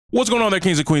What's going on there,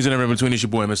 kings and queens and everyone between? It's your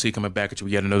boy MSC coming back at you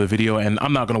with yet another video, and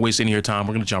I'm not going to waste any of your time.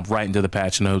 We're going to jump right into the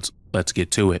patch notes. Let's get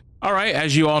to it. All right,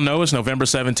 as you all know, it's November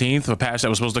 17th, a patch that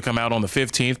was supposed to come out on the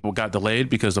 15th, but got delayed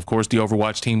because, of course, the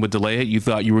Overwatch team would delay it. You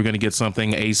thought you were going to get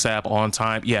something ASAP on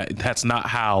time. Yeah, that's not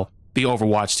how the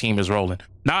Overwatch team is rolling.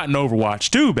 Not in Overwatch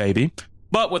 2, baby.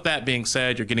 But with that being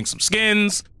said, you're getting some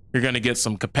skins. You're going to get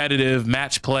some competitive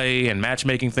match play and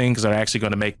matchmaking things that are actually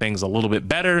going to make things a little bit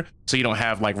better. So you don't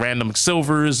have like random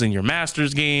silvers in your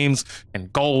Masters games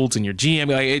and golds in your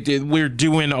GM. We're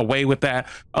doing away with that,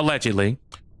 allegedly.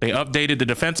 They updated the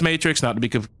defense matrix, not to be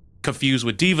confused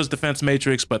with D.Va's defense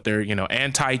matrix, but they're,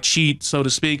 anti-cheat, so to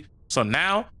speak. So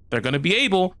now they're going to be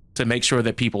able to make sure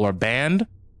that people are banned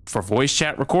for voice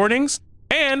chat recordings.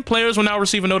 And players will now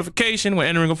receive a notification when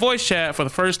entering a voice chat for the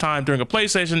first time during a play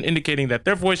session, indicating that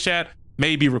their voice chat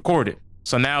may be recorded.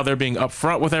 So now they're being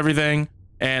upfront with everything,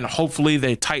 and hopefully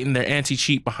they tighten their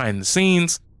anti-cheat behind the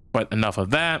scenes. But enough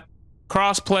of that.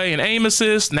 Crossplay and aim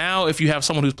assist. Now, if you have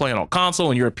someone who's playing on console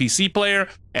and you're a PC player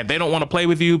and they don't want to play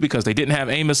with you because they didn't have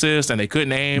aim assist and they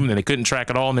couldn't aim and they couldn't track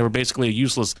at all and they were basically a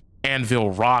useless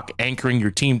anvil rock anchoring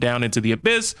your team down into the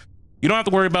abyss, you don't have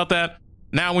to worry about that.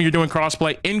 Now, when you're doing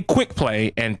crossplay in quick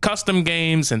play and custom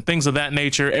games and things of that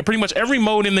nature, and pretty much every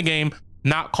mode in the game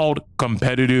not called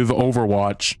competitive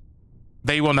Overwatch,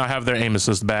 they will now have their aim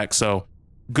assist back. So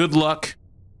good luck,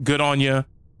 good on you.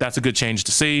 That's a good change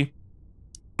to see.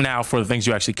 Now, for the things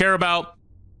you actually care about,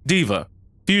 D.Va.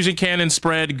 Fusion cannon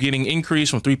spread getting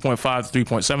increased from 3.5 to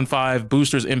 3.75.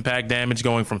 Boosters impact damage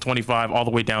going from 25 all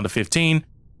the way down to 15.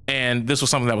 And this was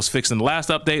something that was fixed in the last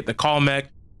update. The call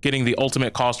mech getting the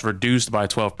ultimate cost reduced by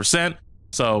 12%.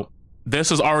 So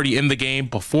this is already in the game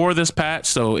before this patch.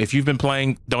 So if you've been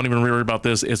playing, don't even worry about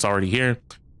this. It's already here.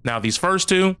 Now, these first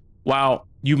two, while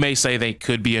you may say they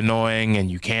could be annoying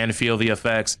and you can feel the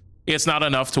effects, it's not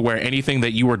enough to where anything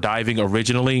that you were diving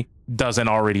originally doesn't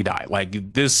already die.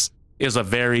 Like, this is a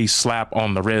very slap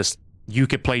on the wrist. You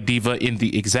could play D.Va in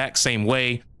the exact same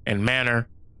way and manner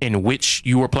in which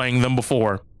you were playing them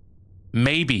before.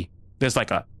 Maybe there's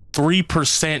like a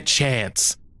 3%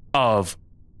 chance of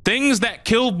things that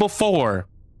killed before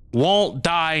won't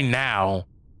die now,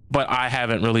 but I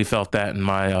haven't really felt that in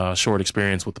my short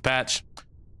experience with the patch.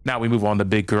 Now we move on to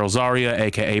Big Girl Zarya,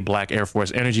 aka Black Air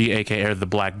Force Energy, aka the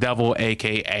Black Devil,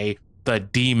 aka the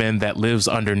demon that lives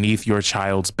underneath your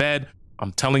child's bed.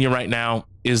 I'm telling you right now,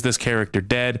 is this character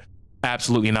dead?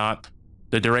 Absolutely not.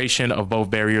 The duration of both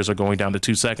barriers are going down to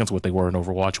 2 seconds, what they were in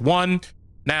Overwatch 1.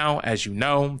 Now, as you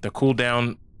know, the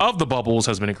cooldown of the bubbles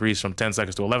has been increased from 10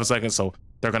 seconds to 11 seconds, so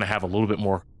they're going to have a little bit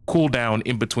more cooldown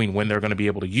in between when they're going to be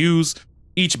able to use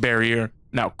each barrier.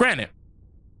 Now, granted,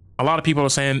 a lot of people are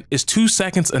saying, is 2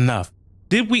 seconds enough?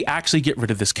 Did we actually get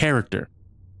rid of this character?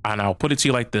 And I'll put it to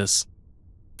you like this.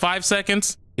 5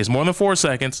 seconds is more than 4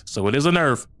 seconds, so it is a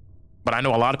nerf. But I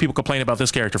know a lot of people complain about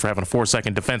this character for having a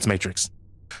 4-second defense matrix.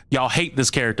 Y'all hate this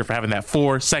character for having that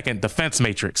 4-second defense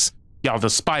matrix. Y'all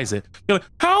despise it. You're like,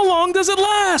 how long does it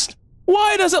last?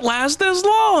 Why does it last this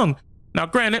long? Now,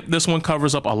 granted, this one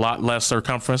covers up a lot less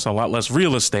circumference, a lot less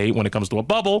real estate when it comes to a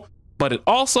bubble, but it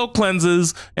also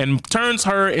cleanses and turns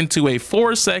her into a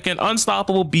 4-second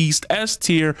unstoppable beast, S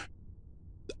tier,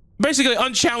 basically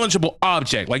unchallengeable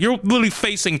object. Like, you're literally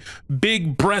facing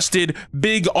big-breasted,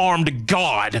 big-armed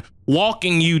God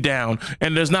walking you down,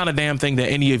 and there's not a damn thing that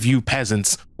any of you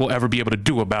peasants will ever be able to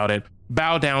do about it.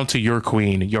 Bow down to your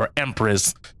queen, your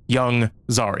empress, young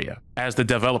Zarya. As the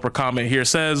developer comment here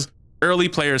says, early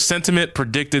player sentiment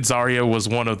predicted Zarya was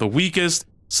one of the weakest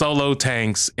solo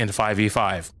tanks in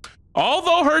 5v5.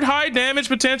 Although her high damage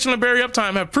potential and barrier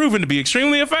uptime have proven to be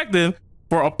extremely effective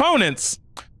for opponents,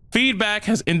 feedback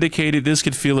has indicated this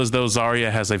could feel as though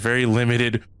Zarya has a very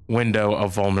limited window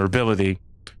of vulnerability,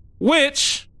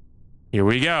 which, here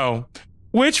we go,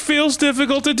 which feels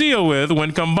difficult to deal with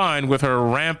when combined with her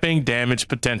ramping damage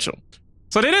potential.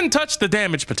 So they didn't touch the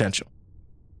damage potential.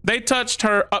 They touched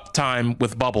her uptime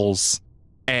with bubbles,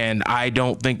 and I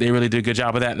don't think they really did a good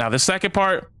job of that. Now, the second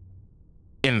part,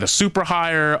 in the super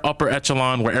higher upper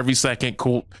echelon, where every second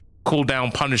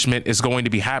cooldown punishment is going to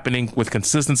be happening with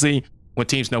consistency, when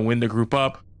teams know when to group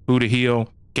up, who to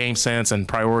heal, game sense, and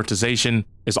prioritization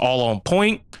is all on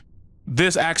point.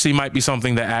 This actually might be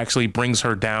something that actually brings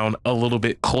her down a little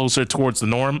bit closer towards the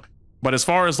norm. But as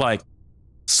far as like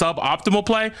suboptimal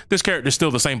play, this character is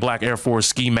still the same Black Air Force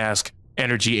ski mask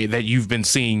energy that you've been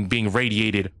seeing being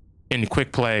radiated in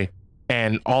quick play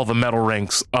and all the metal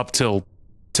ranks up till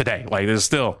today. Like, there's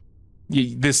still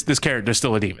this character is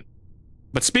still a demon.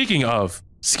 But speaking of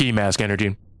ski mask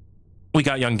energy, we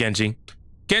got young Genji.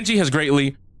 Genji has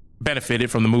greatly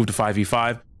benefited from the move to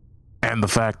 5v5. and the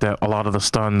fact that a lot of the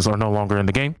stuns are no longer in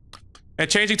the game. And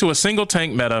changing to a single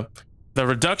tank meta, the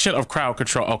reduction of crowd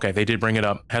control, okay, they did bring it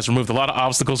up, has removed a lot of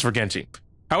obstacles for Genji.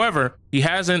 However, he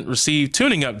hasn't received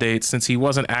tuning updates since he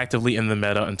wasn't actively in the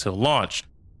meta until launch.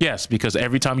 Yes, because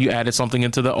every time you added something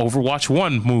into the Overwatch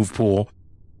 1 move pool,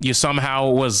 you somehow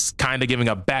was kind of giving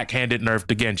a backhanded nerf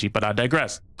to Genji, but I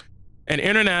digress. An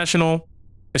intentional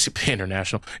decision,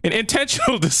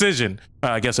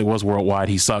 I guess it was worldwide,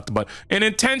 he sucked, but an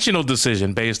intentional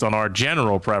decision based on our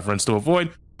general preference to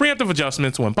avoid preemptive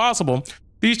adjustments when possible.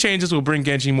 These changes will bring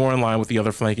Genji more in line with the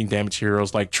other flanking damage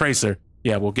heroes like Tracer.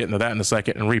 Yeah, we'll get into that in a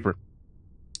second, and Reaper.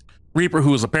 Reaper,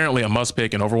 who is apparently a must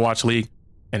pick in Overwatch League,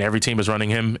 and every team is running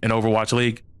him in Overwatch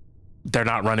League. They're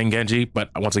not running Genji,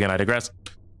 but once again, I digress.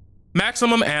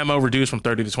 Maximum ammo reduced from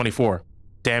 30 to 24.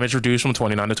 Damage reduced from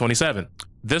 29 to 27.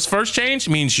 This first change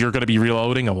means you're going to be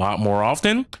reloading a lot more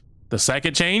often. The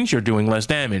second change, you're doing less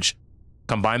damage.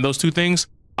 Combine those two things,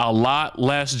 a lot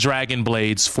less Dragon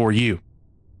Blades for you.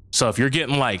 So if you're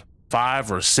getting like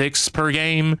 5 or 6 per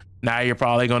game, now you're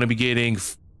probably going to be getting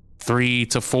 3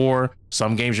 to 4.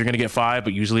 Some games you're going to get 5,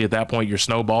 but usually at that point you're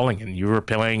snowballing and you're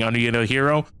playing under a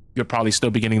hero. You'll probably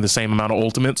still be getting the same amount of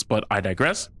ultimates, but I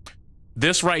digress.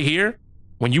 This right here,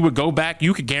 when you would go back,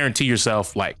 you could guarantee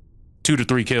yourself like 2 to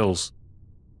 3 kills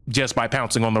just by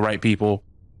pouncing on the right people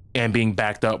and being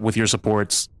backed up with your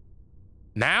supports.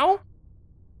 Now,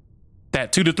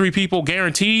 that 2 to 3 people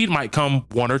guaranteed might come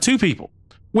 1 or 2 people,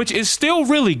 which is still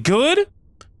really good.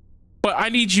 But I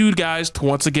need you guys to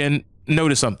once again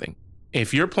notice something.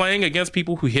 If you're playing against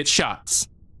people who hit shots,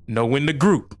 know when to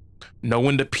group, know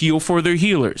when to peel for their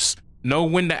healers, know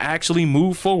when to actually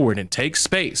move forward and take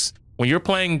space. When you're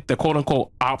playing the quote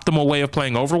unquote optimal way of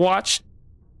playing Overwatch,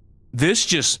 this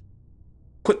just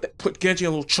put Genji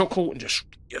in a little chokehold and just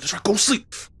right, go sleep,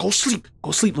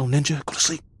 little ninja, go to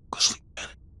sleep, man.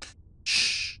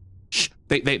 Shh.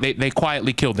 They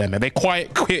quietly killed them, man. They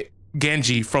quiet quit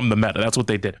Genji from the meta. That's what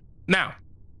they did. Now,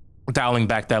 dialing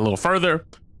back that a little further,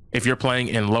 if you're playing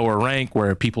in lower rank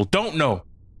where people don't know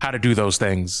how to do those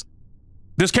things,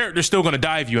 this character's still going to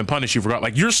dive you and punish you for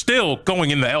like you're still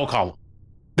going in the L column.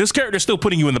 This character's still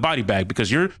putting you in the body bag because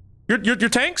your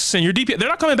tanks and your DP, they're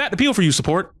not coming back to peel for you,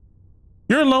 support.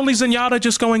 You're a lonely Zenyatta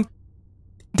just going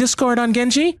discard on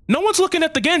Genji. No one's looking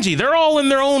at the Genji. They're all in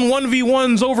their own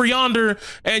 1v1s over yonder,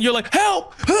 and you're like,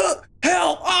 help,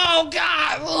 help, oh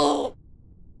God. Oh.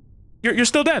 You're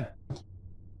still dead.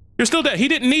 You're still dead. He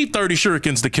didn't need 30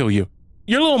 shurikens to kill you.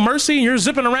 You're a little Mercy, and you're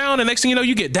zipping around, and next thing you know,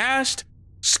 you get dashed.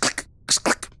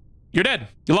 You're dead.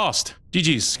 You lost.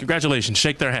 GG's. Congratulations.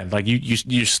 Shake their hand. Like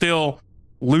you're still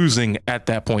losing at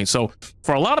that point. So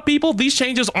for a lot of people, these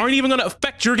changes aren't even going to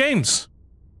affect your games.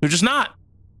 They're just not.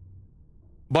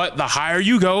 But the higher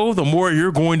you go, the more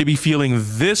you're going to be feeling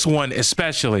this one,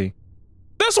 especially.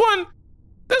 This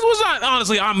was not,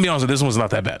 honestly, I'm gonna be honest, this one's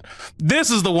not that bad.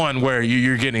 This is the one where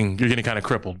you're getting kind of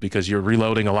crippled because you're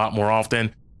reloading a lot more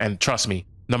often. And trust me,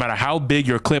 no matter how big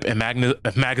your clip and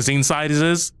magazine size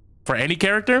is for any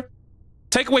character,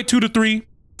 take away 2 to 3,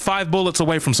 5 bullets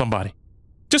away from somebody.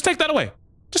 Just take that away.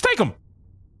 Just take them.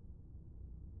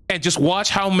 And just watch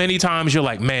how many times you're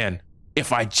like, man,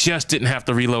 if I just didn't have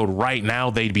to reload right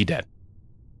now, they'd be dead.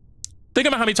 Think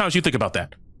about how many times you think about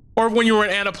that. Or when you were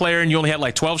an Ana player and you only had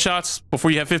like 12 shots before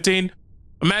you had 15.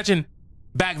 Imagine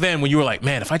back then when you were like,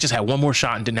 man, if I just had one more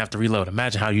shot and didn't have to reload,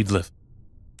 imagine how you'd live.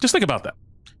 Just think about that.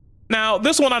 Now,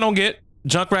 this one I don't get.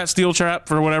 Junkrat Steel Trap,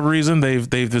 for whatever reason, they've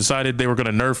decided they were going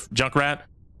to nerf Junkrat.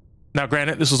 Now,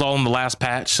 granted, this was all in the last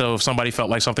patch, so if somebody felt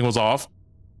like something was off,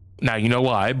 now you know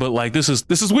why. But like, this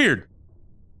is weird.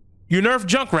 You nerf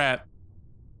Junkrat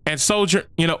and Soldier.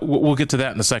 You know, we'll get to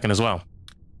that in a second as well.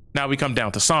 Now we come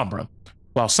down to Sombra.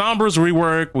 While Sombra's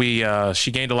rework,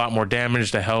 she gained a lot more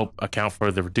damage to help account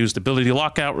for the reduced ability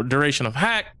lockout duration of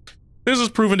hack. This is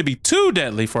proven to be too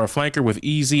deadly for a flanker with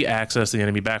easy access to the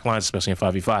enemy backlines, especially in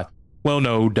 5v5. Well,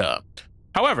 no duh.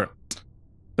 However,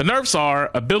 the nerfs are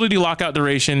ability lockout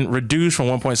duration reduced from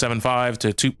 1.75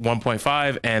 to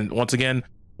 1.5. And once again,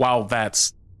 while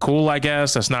that's cool, I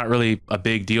guess, that's not really a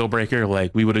big deal breaker.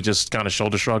 Like, we would have just kind of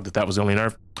shoulder shrugged if that was the only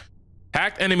nerf.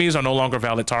 Hacked enemies are no longer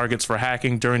valid targets for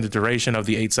hacking during the duration of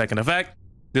the 8-second effect.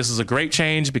 This is a great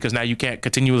change because now you can't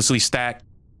continuously stack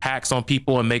hacks on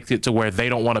people and make it to where they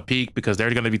don't want to peek because they're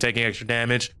going to be taking extra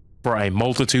damage for a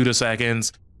multitude of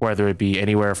seconds, whether it be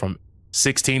anywhere from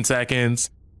 16 seconds,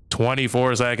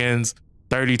 24 seconds,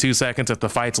 32 seconds if the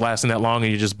fight's lasting that long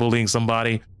and you're just bullying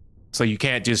somebody. So you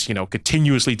can't just, you know,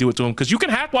 continuously do it to them because you can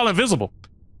hack while invisible.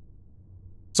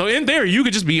 So in there, you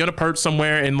could just be on a perch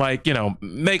somewhere and, like, you know,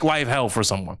 make life hell for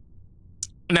someone.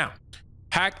 Now,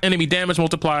 hacked enemy damage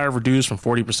multiplier reduced from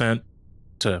 40%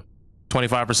 to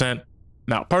 25%.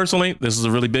 Now, personally, this is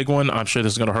a really big one. I'm sure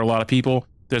this is going to hurt a lot of people.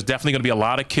 There's definitely going to be a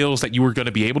lot of kills that you were going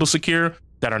to be able to secure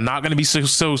that are not going to be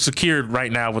so secured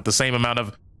right now with the same amount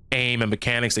of aim and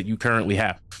mechanics that you currently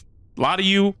have. A lot of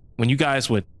you, when you guys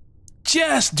would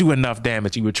just do enough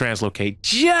damage, you would translocate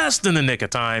just in the nick of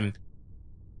time.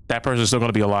 That person is still going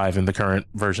to be alive in the current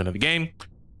version of the game.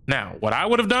 Now, what I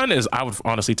would have done is I would have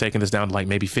honestly taken this down to like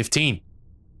maybe 15.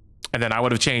 And then I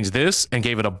would have changed this and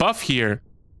gave it a buff here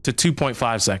to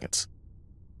 2.5 seconds.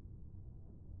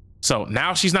 So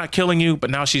now she's not killing you, but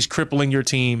now she's crippling your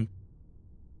team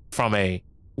from a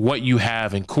what you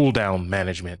have in cooldown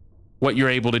management, what you're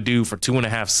able to do for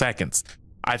 2.5 seconds.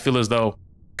 I feel as though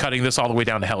cutting this all the way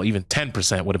down to hell, even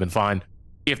 10% would have been fine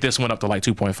if this went up to like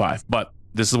 2.5. But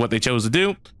this is what they chose to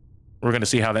do. We're going to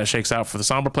see how that shakes out for the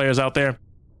Sombra players out there.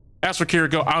 As for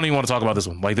Kiriko, I don't even want to talk about this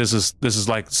one. Like, this is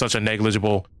like such a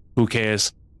negligible, who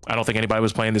cares? I don't think anybody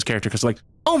was playing this character because like,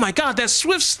 oh my God, that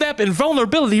swift step and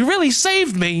vulnerability really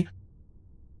saved me.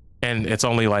 And it's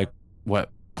only like, what,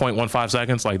 0.15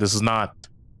 seconds? Like, this is not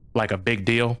like a big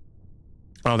deal.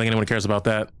 I don't think anyone cares about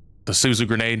that. The Suzu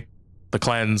grenade, the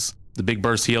cleanse, the big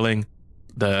burst healing,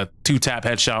 the 2-tap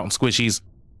headshot on squishies.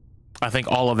 I think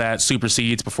all of that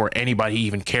supersedes before anybody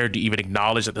even cared to even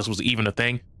acknowledge that this was even a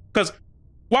thing. Because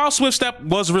while Swift Step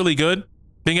was really good,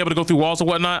 being able to go through walls and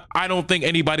whatnot, I don't think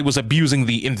anybody was abusing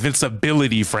the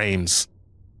invincibility frames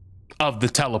of the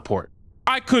teleport.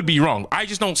 I could be wrong. I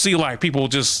just don't see like people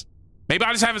just, maybe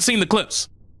I just haven't seen the clips.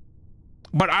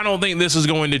 But I don't think this is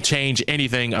going to change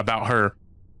anything about her.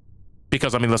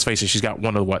 Because, I mean, let's face it, she's got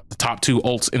one of the top 2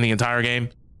 ults in the entire game.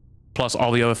 Plus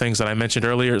all the other things that I mentioned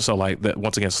earlier. So like that,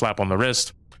 once again, slap on the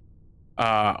wrist.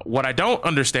 What I don't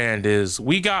understand is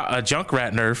we got a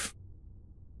Junkrat nerf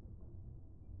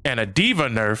and a D.Va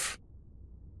nerf.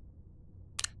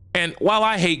 And while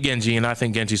I hate Genji, and I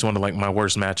think Genji's one of like my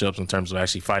worst matchups in terms of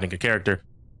actually fighting a character,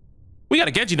 we got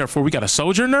a Genji nerf before we got a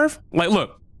Soldier nerf. Like,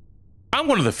 look, I'm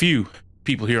one of the few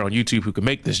people here on YouTube who can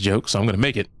make this joke, so I'm going to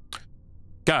make it.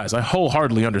 Guys, I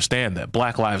wholeheartedly understand that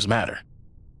Black Lives Matter.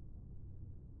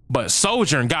 But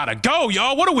Sojourn gotta go,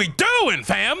 y'all. What are we doing,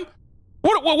 fam?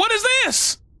 What is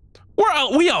this?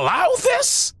 We allow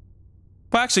this?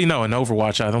 Well, actually, no. In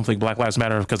Overwatch, I don't think Black Lives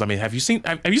Matter because I mean, have you seen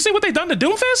what they've done to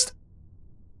Doomfist?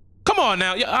 Come on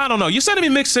now. I don't know. You're sending me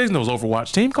mixed signals,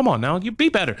 Overwatch team. Come on now. You be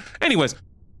better. Anyways,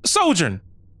 Sojourn,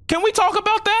 can we talk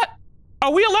about that?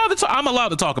 Are we allowed to talk? I'm allowed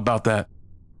to talk about that.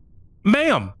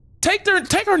 Ma'am, take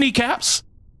her kneecaps.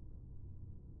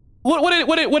 What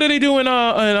did they do in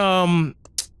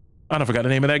I don't forgot the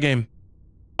name of that game.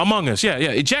 Among Us. Yeah.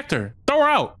 Eject her. Throw her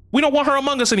out. We don't want her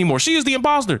among us anymore. She is the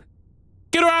imposter.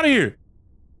 Get her out of here.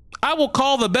 I will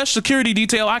call the best security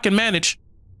detail I can manage,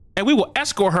 and we will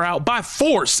escort her out by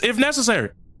force if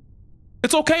necessary.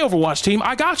 It's okay, Overwatch team.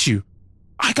 I got you.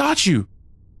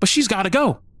 But she's got to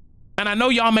go. And I know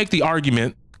y'all make the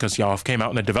argument, because y'all came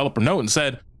out in a developer note and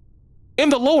said, in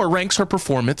the lower ranks, her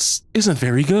performance isn't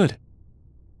very good.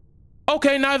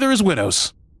 Okay, neither is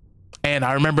Widow's. And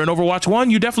I remember in Overwatch 1,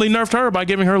 you definitely nerfed her by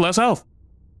giving her less health.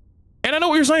 And I know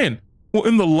what you're saying. Well,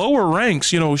 in the lower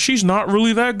ranks, you know, she's not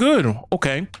really that good.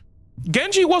 Okay.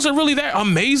 Genji wasn't really that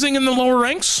amazing in the lower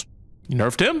ranks. You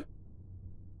nerfed him.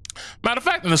 Matter of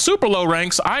fact, in the super low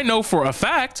ranks, I know for a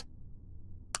fact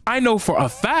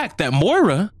that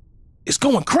Moira is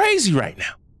going crazy right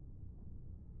now.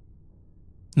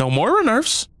 No Moira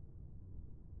nerfs.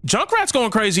 Junkrat's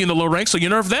going crazy in the low ranks, so you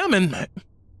nerf them, and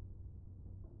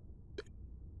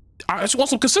I just want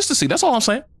some consistency. That's all I'm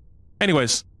saying.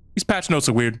 Anyways, these patch notes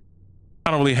are weird. I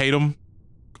don't really hate them.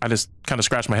 I just kind of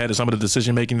scratch my head at some of the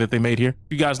decision making that they made here.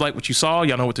 If you guys like what you saw,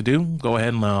 y'all know what to do. Go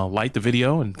ahead and like the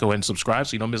video and go ahead and subscribe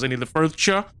so you don't miss any of the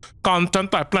future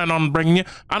content I plan on bringing you.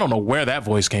 I don't know where that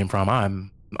voice came from.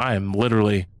 I am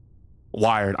literally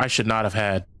wired. I should not have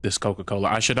had this Coca-Cola.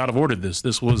 I should not have ordered this.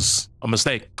 This was a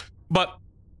mistake. But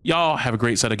y'all have a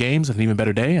great set of games and an even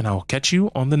better day, and I'll catch you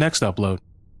on the next upload.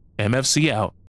 MFC out.